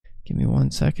Give me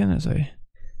 1 second as I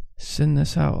send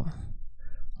this out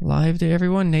live to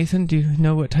everyone. Nathan, do you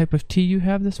know what type of tea you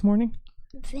have this morning?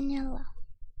 Vanilla.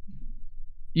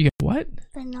 You got what?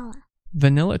 Vanilla.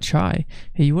 Vanilla chai.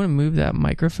 Hey, you want to move that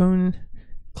microphone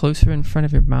closer in front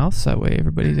of your mouth so that way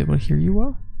everybody's able to hear you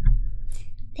well?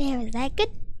 There, is that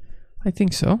good? I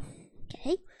think so.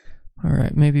 Okay. All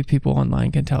right, maybe people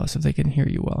online can tell us if they can hear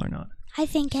you well or not. I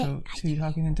think So you're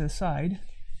talking into the side.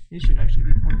 It should actually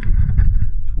be pointing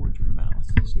towards your mouth,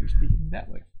 so you're speaking that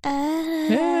way.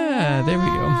 Yeah, there we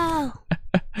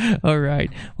go. All right.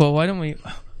 Well, why don't we...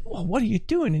 Well, what are you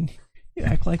doing? And you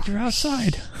act like you're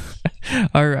outside.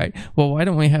 All right. Well, why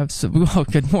don't we have some... Well,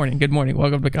 good morning. Good morning.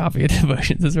 Welcome to Coffee and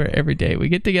Devotions. This is where every day we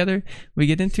get together, we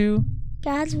get into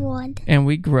God's Word, and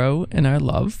we grow in our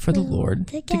love for the Lord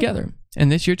together. And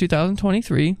this year,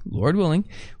 2023, Lord willing,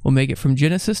 we'll make it from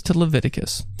Genesis to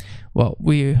Leviticus. Well,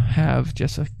 we have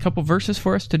just a couple verses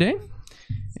for us today.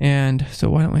 And so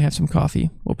why don't we have some coffee?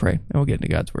 We'll pray and we'll get into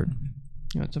God's Word.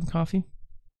 You want some coffee?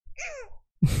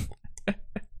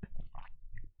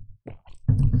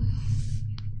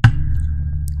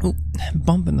 Oh,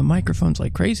 bumping the microphones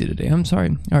like crazy today. I'm sorry.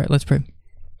 All right, let's pray.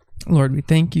 Lord, we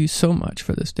thank you so much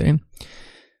for this day.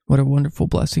 What a wonderful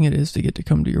blessing it is to get to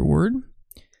come to your Word.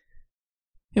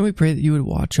 And we pray that you would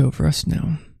watch over us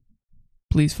now.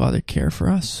 Please, Father, care for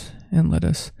us and let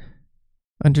us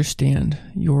understand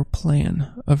your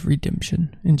plan of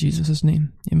redemption. In Jesus'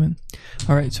 name, amen.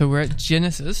 All right, so we're at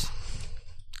Genesis.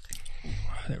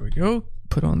 There we go.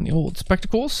 Put on the old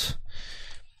spectacles.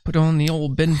 Put on the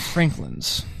old Ben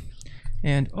Franklins.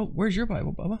 And, oh, where's your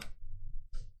Bible, Bubba?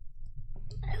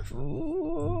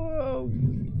 Oh,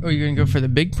 you're going to go for the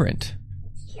big print.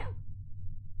 Yeah.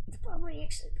 It's probably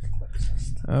actually the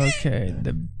closest. Okay,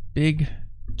 the big,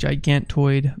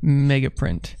 gigantoid mega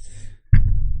print.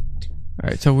 All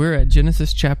right, so we're at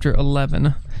Genesis chapter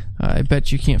 11. I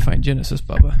bet you can't find Genesis,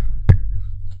 Bubba.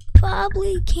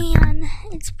 Probably can.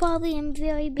 It's probably in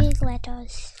very big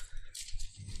letters.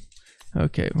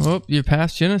 Okay, well, you're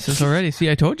past Genesis already.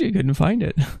 See, I told you couldn't find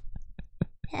it.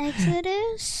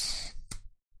 Exodus.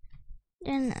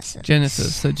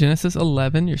 Genesis. So Genesis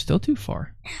 11, you're still too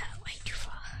far. Way too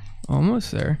far.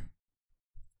 Almost there.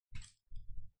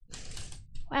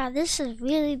 Wow, this is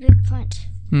really big print.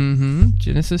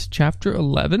 Genesis chapter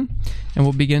 11, and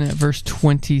we'll begin at verse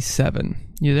 27.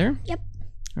 You there? Yep.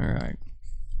 All right.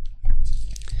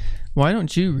 Why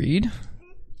don't you read?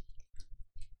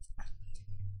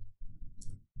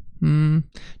 Do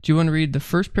you want to read the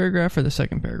first paragraph or the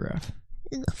second paragraph?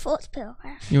 The fourth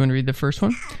paragraph. You want to read the first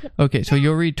one? Okay, so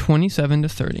you'll read 27 to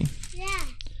 30.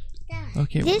 Yeah.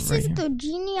 Okay. This right is here. the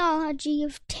genealogy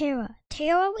of Terah.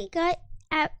 Terah, we got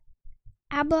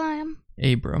Abram,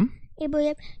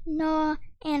 Noah,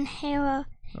 and Haran.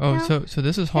 Oh, so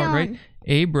this is hard, right?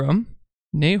 Abram,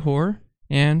 Nahor,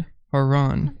 and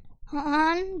Haran.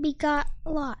 Haran begot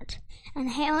Lot, and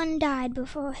Haran died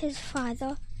before his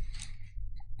father,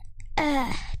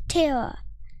 Terah,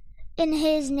 in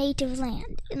his native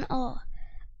land, in all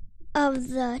of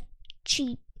the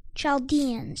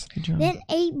Chaldeans. Then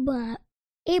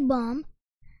Abram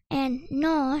and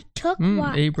Noah took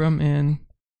wives. Abram and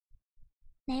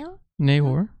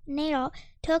Nahor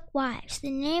took wives. The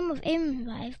name of Abram's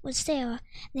wife was Sarah.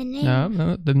 The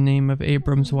name of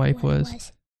Abram's wife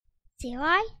was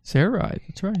Sarai. Sarai,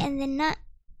 that's right. And the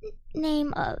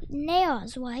name of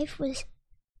Nahor's wife was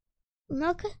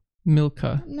Milcah,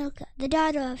 the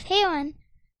daughter of Haran,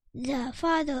 the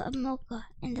father of Milcah,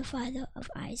 and the father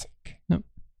of Isaac. No.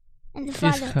 And the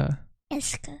father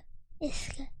Iscah.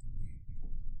 Iscah.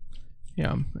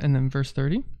 Yeah, and then verse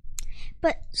 30.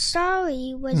 But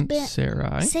Sarai was barren.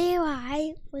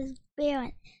 Sarai was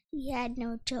barren. He had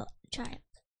no child.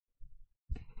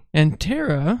 And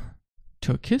Terah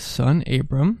took his son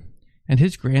Abram and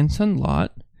his grandson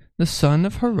Lot, the son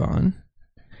of Haran,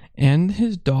 and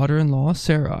his daughter-in-law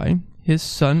Sarai, his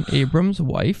son Abram's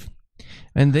wife,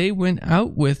 and they went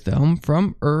out with them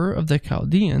from Ur of the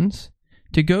Chaldeans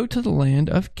to go to the land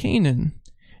of Canaan.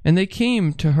 And they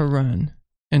came to Haran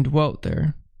and dwelt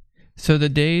there. So the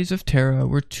days of Terah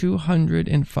were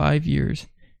 205 years,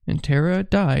 and Terah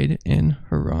died in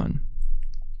Haran.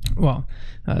 Well,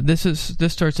 this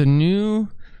starts a new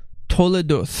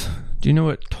Toledoth. Do you know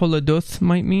what Toledoth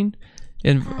might mean?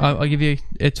 And I'll give you.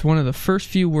 It's one of the first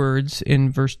few words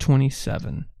in verse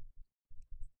 27.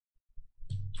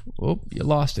 Oh, you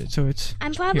lost it. So it's.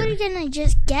 I'm probably gonna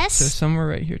just guess. So somewhere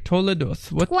right here,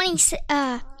 Toledoth. What? 20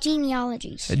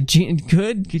 genealogies.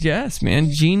 Good guess,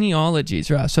 man. Genealogies,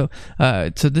 right? So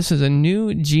this is a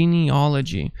new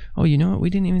genealogy. Oh, you know what? We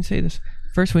didn't even say this.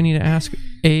 First, we need to ask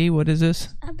A. What is this?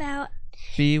 About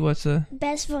B, what's the...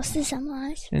 Best versus to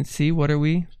summarize. And C, what are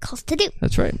we? Calls to do.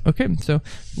 That's right. Okay, so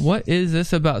what is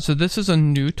this about? So this is a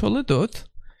new Toledot,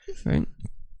 right?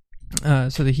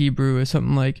 So the Hebrew is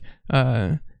something like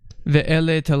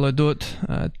Ve'ele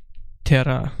Toledot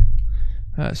Terah.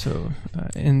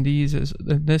 And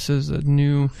this is a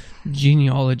new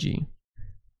genealogy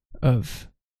of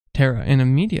Terah, and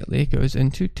immediately it goes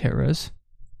into Terah's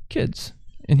kids,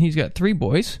 and he's got 3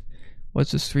 boys.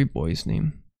 What's his 3 boys'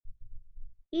 name?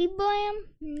 Abraham,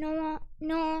 Noah,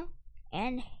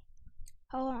 and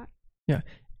Haran. Yeah,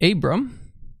 Abram,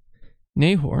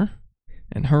 Nahor,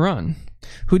 and Haran.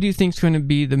 Who do you think is going to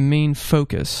be the main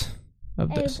focus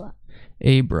of this?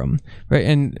 Abram, right?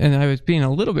 And I was being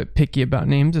a little bit picky about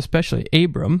names, especially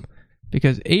Abram,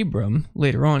 because Abram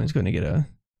later on is going to get a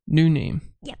new name.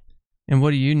 Yep. And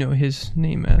what do you know his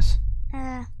name as?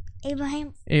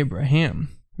 Abraham,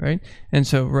 right? And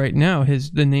so right now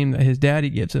the name that his daddy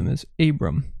gives him is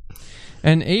Abram.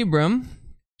 And Abram,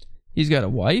 he's got a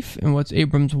wife, and what's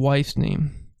Abram's wife's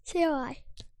name? Sarai,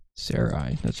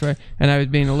 that's right. And I was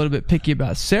being a little bit picky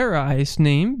about Sarai's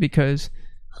name because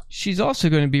she's also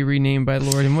going to be renamed by the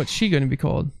Lord, and what's she going to be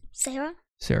called? Sarah.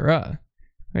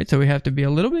 Right? So we have to be a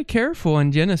little bit careful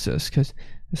in Genesis because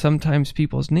sometimes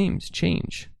people's names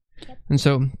change. Yep. And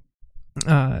so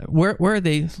where are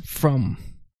they from?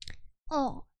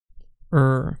 Oh.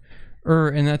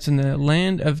 And that's in the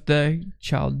land of the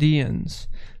Chaldeans.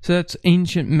 So that's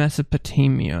ancient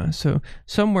Mesopotamia. So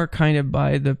somewhere kind of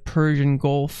by the Persian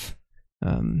Gulf,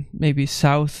 maybe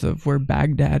south of where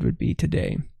Baghdad would be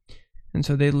today. And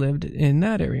so they lived in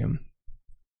that area.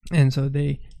 And so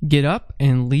they get up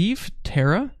and leave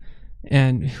Terah.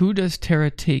 And who does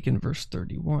Terah take in verse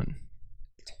 31?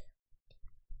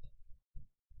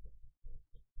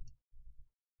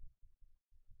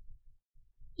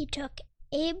 He took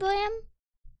Abraham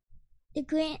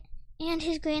and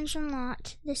his grandson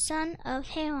Lot, the son of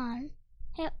Haran,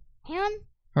 and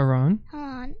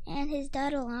his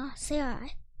daughter-in-law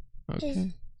Sarai.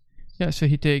 Okay. So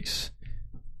he takes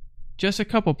just a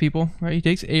couple people, right? He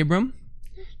takes Abram,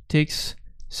 takes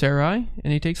Sarai,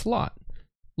 and he takes Lot.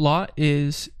 Lot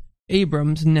is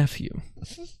Abram's nephew,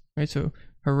 right? So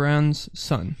Haran's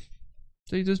son.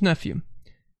 So he's his nephew.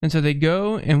 And so they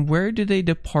go, and where do they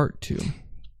depart to?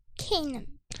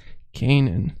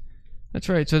 Canaan. That's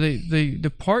right. So they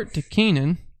depart to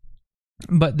Canaan,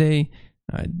 but they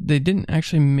didn't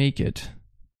actually make it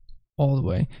all the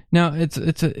way. Now it's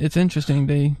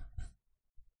interesting.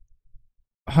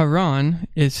 Haran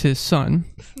is his son,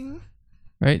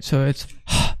 right? So it's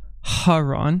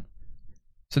Haran.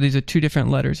 So these are 2 different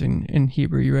letters in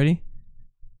Hebrew. You ready?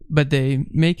 But they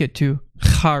make it to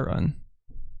Haran.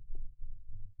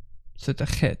 So it's a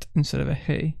chet instead of a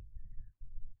hey.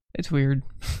 It's weird.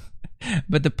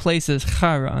 But the place is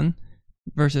Haran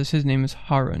versus his name is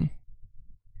Haran.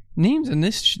 Names in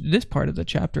this part of the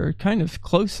chapter are kind of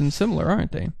close and similar,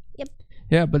 aren't they? Yep.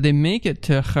 Yeah, but they make it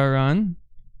to Haran,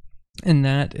 and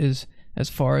that is as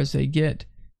far as they get.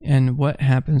 And what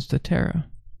happens to Terah?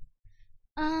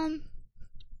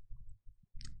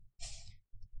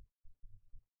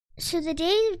 So the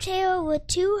days of Terah were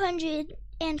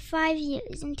 205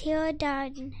 years, and Terah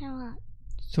died in Haran.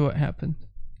 So what happened?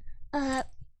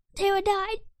 Terah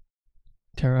died.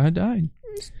 Terah died. He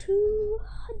was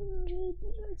 200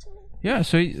 years old. Yeah,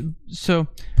 so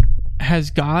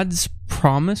has God's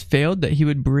promise failed that he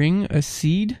would bring a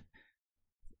seed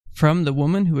from the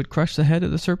woman who would crush the head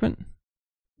of the serpent?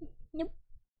 Nope.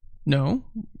 No?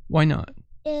 Why not?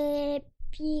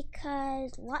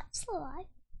 Because Lot's alive.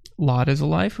 Lot is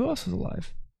alive. Who else is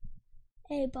alive?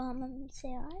 Abram and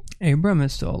Sarai. Abram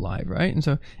is still alive, right? And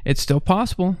so it's still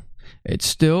possible. It's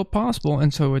still possible.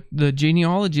 And so the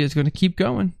genealogy is going to keep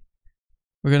going.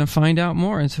 We're going to find out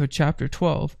more. And so chapter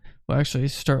 12, we'll actually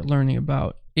start learning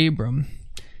about Abram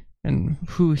and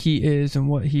who he is and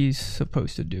what he's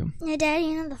supposed to do. Now, Dad,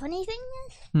 you know the funny thing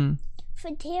is?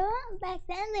 For Terah, back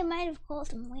then, they might have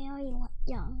called him very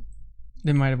young.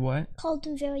 They might have what? Called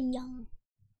him very young.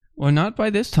 Well, not by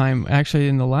this time. Actually,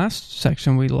 in the last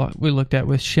section we looked at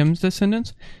with Shem's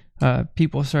descendants,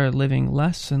 people started living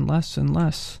less and less and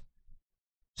less.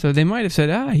 So they might have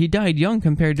said, he died young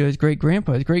compared to his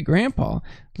great-grandpa. His great-grandpa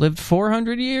lived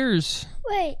 400 years.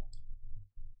 Wait.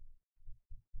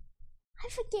 I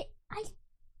forget.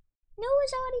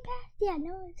 Noah's already passed? Yeah,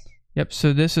 Noah's. Yep,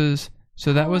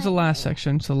 so that was the last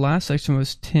section. So the last section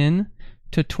was 10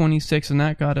 to 26, and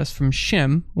that got us from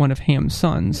Shem, one of Ham's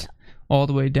sons, all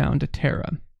the way down to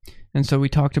Terah. And so we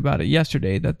talked about it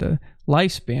yesterday, that the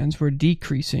lifespans were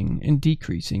decreasing and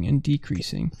decreasing and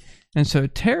decreasing. And so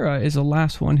Terah is the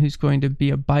last one who's going to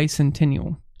be a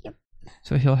bicentennial. Yep.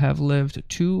 So he'll have lived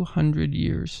 200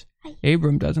 years.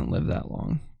 Abram doesn't live that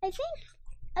long. I think,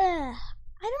 I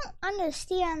don't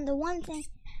understand the one thing,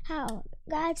 how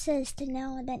God says to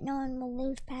Noah that no one will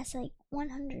live past like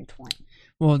 120.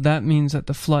 Well, that means that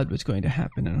the flood was going to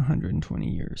happen in 120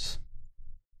 years.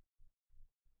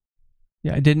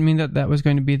 Yeah, it didn't mean that that was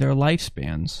going to be their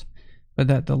lifespans, but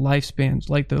that the lifespans,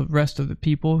 like the rest of the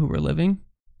people who were living,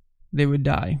 they would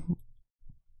die.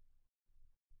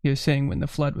 He was saying when the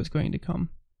flood was going to come.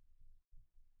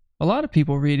 A lot of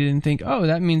people read it and think, oh,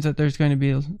 that means that there's going to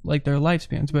be like their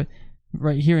lifespans. But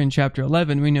right here in chapter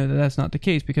 11, we know that that's not the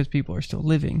case because people are still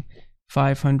living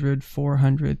 500,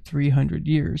 400, 300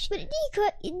 years. But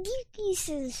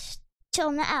decreases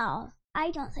till now. I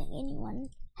don't think anyone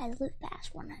has lived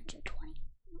past 120.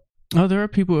 Oh, there are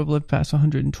people who have lived past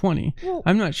 120. Well,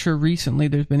 I'm not sure recently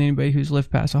there's been anybody who's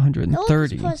lived past 130. The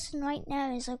oldest person right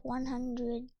now is like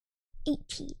 118.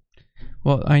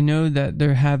 Well, I know that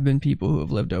there have been people who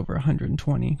have lived over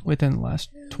 120 within the last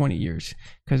 20 years.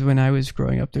 Because when I was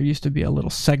growing up, there used to be a little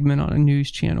segment on a news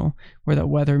channel where the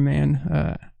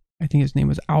weatherman, I think his name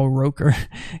was Al Roker,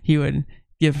 he would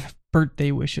give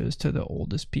birthday wishes to the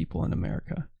oldest people in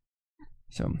America.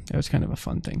 So it was kind of a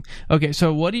fun thing. Okay,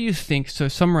 so what do you think? So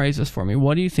summarize this for me.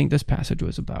 What do you think this passage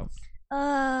was about?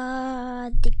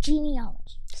 The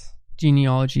genealogy.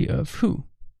 Genealogy of who?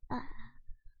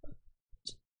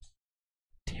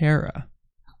 Terah.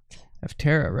 Of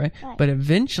Terah, right? But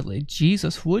eventually,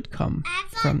 Jesus would come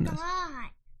from this.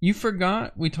 You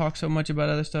forgot? We talked so much about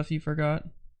other stuff you forgot?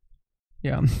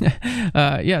 Yeah.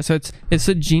 Yeah, so it's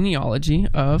a genealogy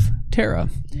of Terah.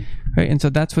 Right? And so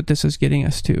that's what this is getting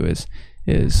us to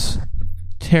is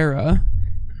Terah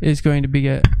is going to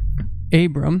beget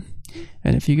Abram.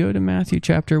 And if you go to Matthew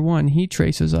chapter 1, he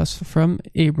traces us from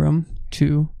Abram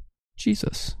to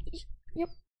Jesus. Yep.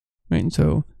 Right? And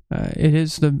so it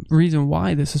is the reason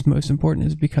why this is most important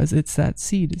is because it's that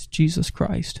seed. It's Jesus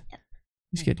Christ.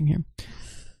 He's getting here.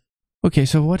 Okay,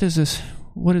 so what does this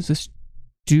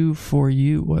do for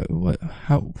you? What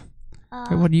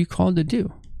are you called to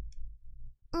do?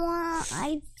 Well,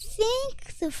 I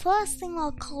think the first thing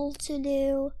we're called to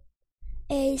do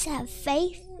is have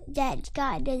faith that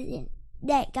God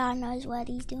knows what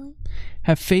he's doing.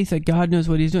 Have faith that God knows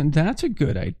what he's doing. That's a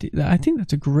good idea. I think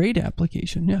that's a great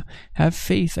application. Yeah. Have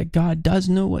faith that God does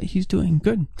know what he's doing.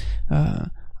 Good.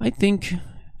 I think,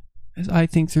 as I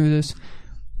think through this,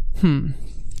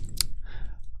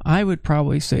 I would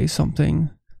probably say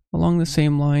something along the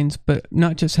same lines, but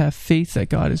not just have faith that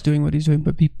God is doing what he's doing,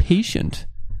 but be patient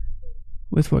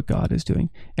with what God is doing.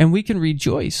 And we can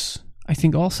rejoice, I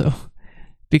think also,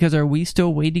 because are we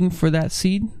still waiting for that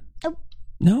seed? Oh.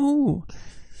 No.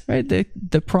 Right?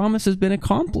 The promise has been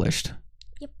accomplished.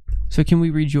 Yep. So can we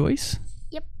rejoice?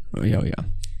 Yep. Oh, yeah.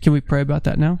 Can we pray about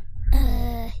that now?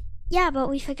 Yeah, but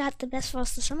we forgot the best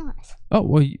verse to summarize. Oh,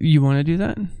 well, you want to do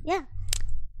that? Yeah.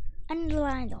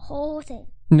 Underline the whole thing.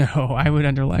 No, I would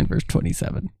underline verse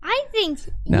 27. I think...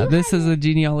 Now, this is a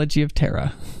genealogy of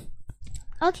Terah.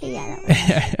 Okay,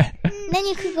 yeah. Then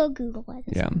you could go Google it.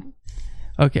 Yeah.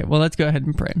 Okay, well, let's go ahead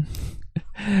and pray.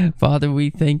 Father, we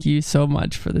thank you so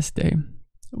much for this day.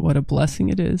 What a blessing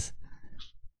it is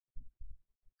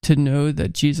to know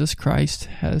that Jesus Christ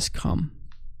has come.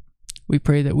 We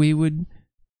pray that we would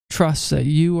trust that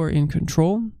you are in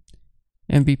control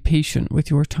and be patient with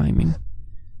your timing.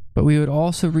 But we would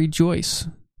also rejoice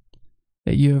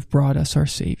that you have brought us our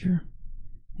Savior.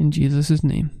 In Jesus'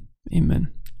 name,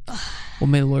 amen. Well,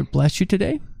 may the Lord bless you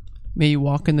today. May you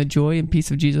walk in the joy and peace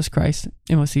of Jesus Christ,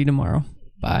 and we'll see you tomorrow.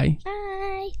 Bye.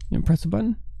 Bye. You press the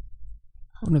button?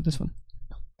 Oh, no, this one.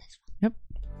 Yep.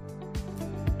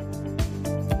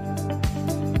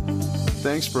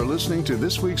 Thanks for listening to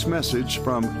this week's message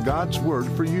from God's Word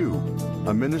for You,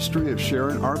 a ministry of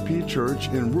Sharon RP Church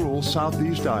in rural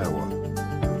southeast Iowa.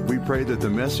 We pray that the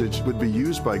message would be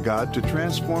used by God to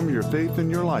transform your faith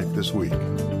and your life this week.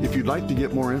 If you'd like to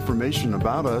get more information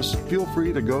about us, feel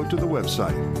free to go to the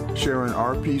website,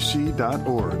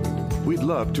 SharonRPC.org. We'd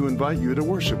love to invite you to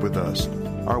worship with us.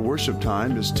 Our worship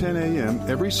time is 10 a.m.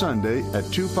 every Sunday at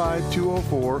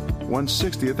 25204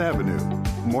 160th Avenue,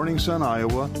 Morning Sun,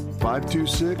 Iowa,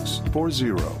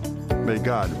 52640. May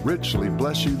God richly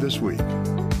bless you this week.